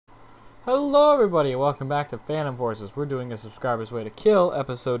Hello everybody, welcome back to Phantom Forces. We're doing a Subscriber's Way to Kill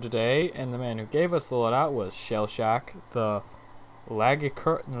episode today, and the man who gave us the loadout was Shellshock, the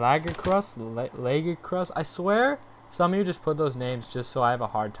Lagicrus. I swear, some of you just put those names just so I have a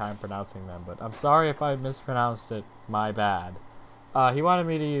hard time pronouncing them, but I'm sorry if I mispronounced it, my bad. He wanted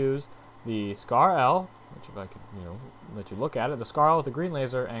me to use the Scar L, which if I could, let you look at it, the Scar L with the green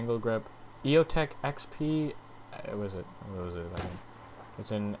laser, angle grip, EOTech XP, what was it? It's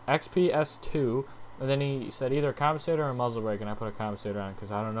an XPS2, and then he said either a compensator or a muzzle brake, and I put a compensator on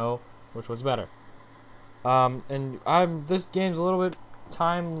because I don't know which was better. This game's a little bit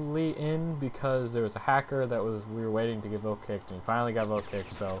timely in because there was a hacker that we were waiting to get vote kicked, and he finally got vote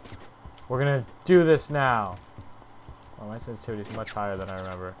kicked, so we're gonna do this now. Oh, my sensitivity is much higher than I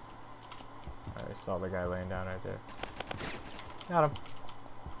remember. I saw the guy laying down right there. Got him.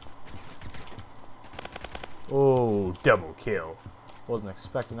 Oh, double kill. Wasn't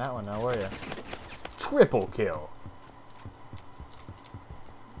expecting that one now, were you? Triple kill.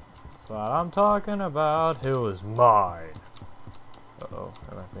 That's what I'm talking about. It was mine. Uh-oh,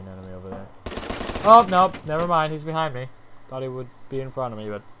 there might be an enemy over there. Oh, nope, never mind. He's behind me. Thought he would be in front of me,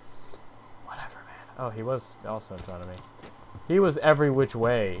 but whatever, man. Oh, he was also in front of me. He was every which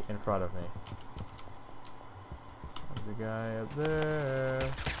way in front of me. There's a guy up there.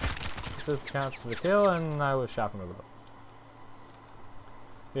 This counts as a kill, and I was shot from above.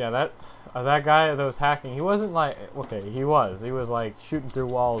 Yeah, that guy that was hacking, he wasn't like, okay, he was like shooting through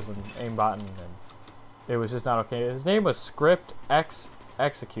walls and aimbotting, and it was just not okay. His name was Script X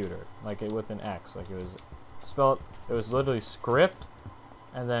Executor, like it with an X, like it was spelled, it was literally Script,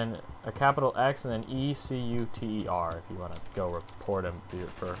 and then a capital X, and then ECUTER, if you want to go report him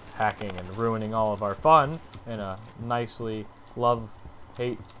for hacking and ruining all of our fun in a nicely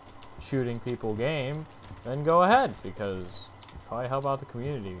love-hate shooting people game, then go ahead, because probably help out the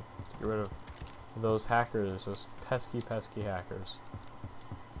community to get rid of those hackers, those pesky hackers.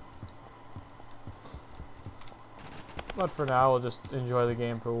 But for now, we'll just enjoy the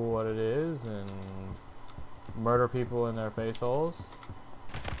game for what it is and murder people in their face holes.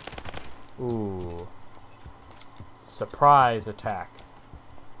 Ooh. Surprise attack.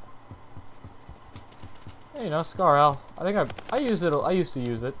 Hey, Scar L. I think I used it. I used to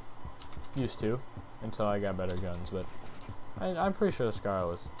use it. Used to, until I got better guns, but I'm pretty sure the Scar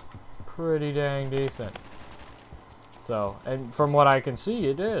was pretty dang decent. So, and from what I can see,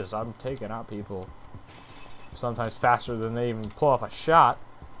 it is. I'm taking out people sometimes faster than they even pull off a shot.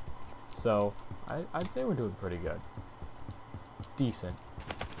 So, I'd say we're doing pretty good. Decent.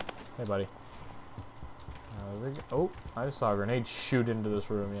 Hey, buddy. Oh, I just saw a grenade shoot into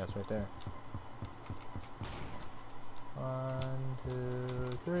this room. Yeah, it's right there. 1,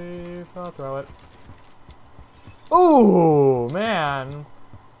 2, 3. I'll throw it. Ooh, man,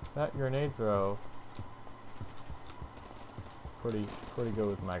 that grenade throw. Pretty good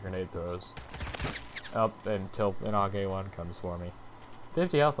with my grenade throws. Up until an AUG 1 comes for me.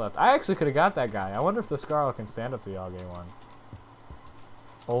 50 health left. I actually could have got that guy. I wonder if the Scar can stand up to the AUG 1.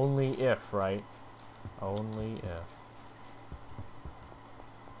 Only if, right? Only if.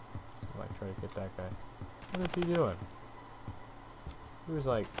 I might try to get that guy. What is he doing? He was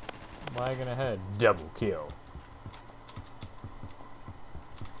like lagging ahead. Double kill.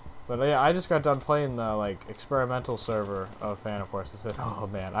 But yeah, I just got done playing the experimental server of Phantom Forces. I said, oh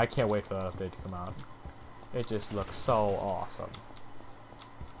man, I can't wait for that update to come out. It just looks so awesome.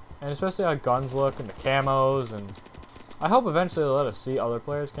 And especially how guns look and the camos, and I hope eventually they'll let us see other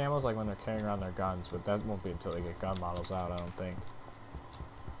players' camos, like when they're carrying around their guns, but that won't be until they get gun models out, I don't think.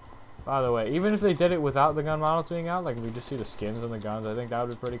 By the way, even if they did it without the gun models being out, like we just see the skins on the guns, I think that would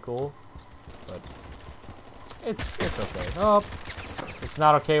be pretty cool. But it's okay. Oh, it's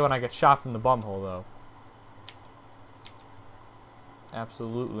not okay when I get shot from the bumhole, though.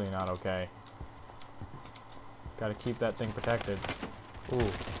 Absolutely not okay. Gotta keep that thing protected.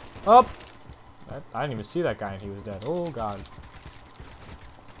 Ooh. Up! I didn't even see that guy and he was dead. Oh, God.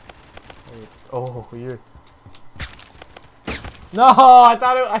 Oh, you're... No! I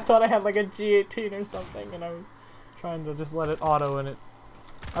thought I had like a G18 or something and I was trying to just let it auto and it...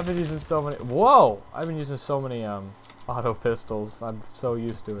 I've been using so many... Whoa! I've been using so many, auto pistols. I'm so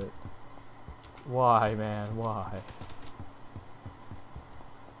used to it. Why, man? Why?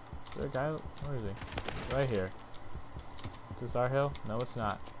 Is there a guy? Where is he? Right here. Is this our hill? No, it's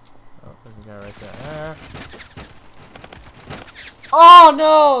not. Oh, there's a guy right there. Oh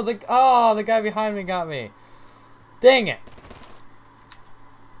no! The guy behind me got me. Dang it!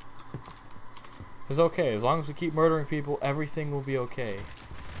 It's okay. As long as we keep murdering people, everything will be okay.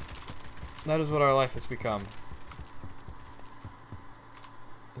 That is what our life has become.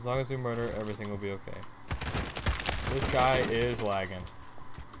 As long as we murder, everything will be okay. This guy is lagging.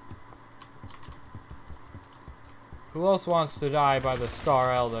 Who else wants to die by the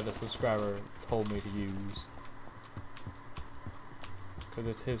Scar L that a subscriber told me to use? Because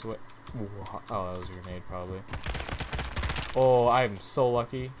it's his way. Oh, that was a grenade, probably. Oh, I'm so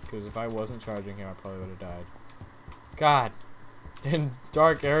lucky. Because if I wasn't charging him, I probably would have died. God. In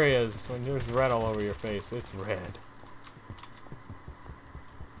dark areas, when there's red all over your face, it's red.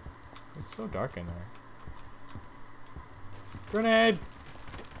 It's so dark in there. Grenade!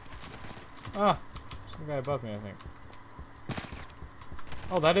 Ah! Some guy above me, I think.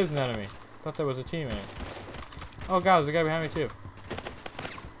 Oh, that is an enemy. Thought there was a team in it. Oh god, there's a guy behind me too.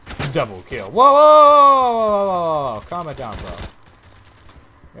 Double kill. Whoa, whoa, whoa, whoa, whoa, whoa. Calm it down, bro.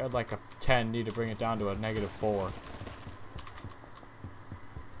 We had like a 10, need to bring it down to a -4.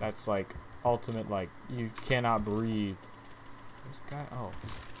 That's like ultimate, like, you cannot breathe. This guy, oh.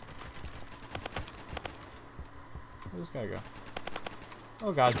 Where'd this guy go?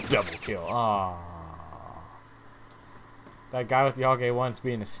 Oh god, double kill. Ah. That guy with the AUG 1's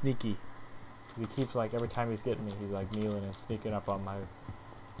being a sneaky. He keeps, like, every time he's getting me, he's like kneeling and sneaking up on my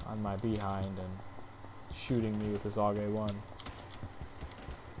behind and shooting me with his AUG 1.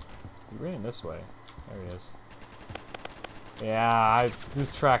 He ran this way. There he is. Yeah, I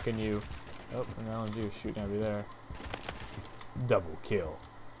just tracking you. Oh, and the LMG is shooting at me there. Double kill.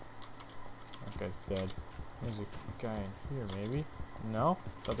 That guy's dead. There's a guy in here, maybe? No?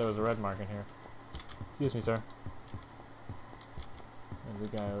 Thought there was a red mark in here. Excuse me, sir. There's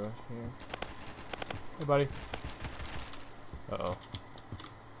a guy over here. Hey, buddy. Uh-oh.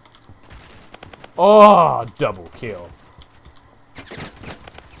 Oh, double kill.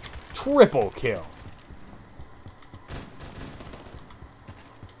 Triple kill.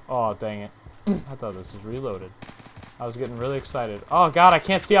 Oh, dang it. I thought this was reloaded. I was getting really excited. Oh, God, I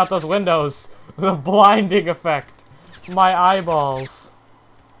can't see out those windows. The blinding effect. My eyeballs.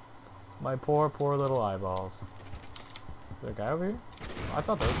 My poor, poor little eyeballs. Is there a guy over here? Oh, I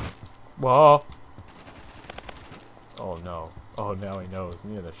thought there was. Whoa. Oh, no. Oh, now he knows.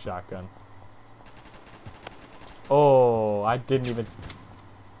 Near the shotgun. Oh, I didn't even.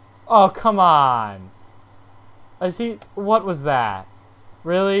 Oh, come on. Is he. What was that?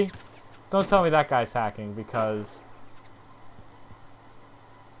 Really? Don't tell me that guy's hacking, because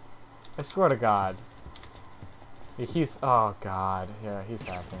I swear to God. He's, oh God, yeah, he's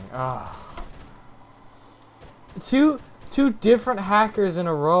hacking. Ah, two different hackers in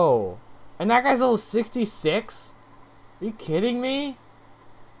a row, and that guy's level 66. Are you kidding me?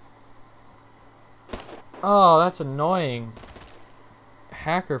 Oh, that's annoying.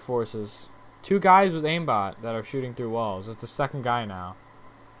 Hacker forces. 2 guys with aimbot that are shooting through walls. It's the second guy now.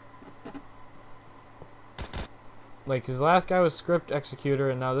 Like, his last guy was script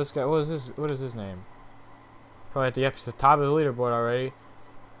executor, and now this guy. What is his name? Probably at the episode top of the leaderboard already.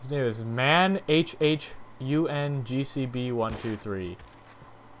 His name is ManHHUNGCB123.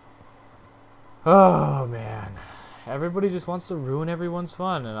 Oh man, everybody just wants to ruin everyone's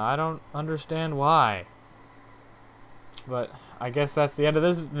fun, and I don't understand why. But I guess that's the end of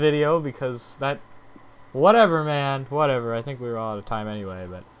this video, because that. Whatever, man. Whatever. I think we were all out of time anyway.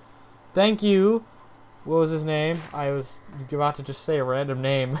 But thank you. What was his name? I was about to just say a random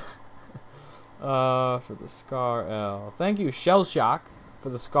name. For the Scar L. Thank you, Shell Shock, for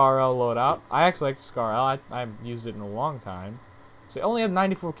the Scar L loadout. I actually like the Scar L. I haven't used it in a long time. So I only have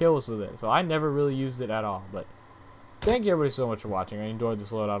 94 kills with it, so I never really used it at all. But thank you everybody so much for watching. I enjoyed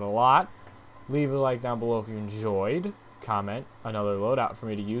this loadout a lot. Leave a like down below if you enjoyed. Comment another loadout for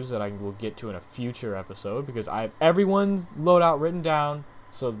me to use that I will get to in a future episode, because I have everyone's loadout written down,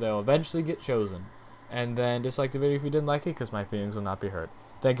 so they'll eventually get chosen. And then dislike the video if you didn't like it, because my feelings will not be hurt.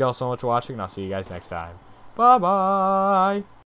 Thank you all so much for watching, and I'll see you guys next time. Bye-bye!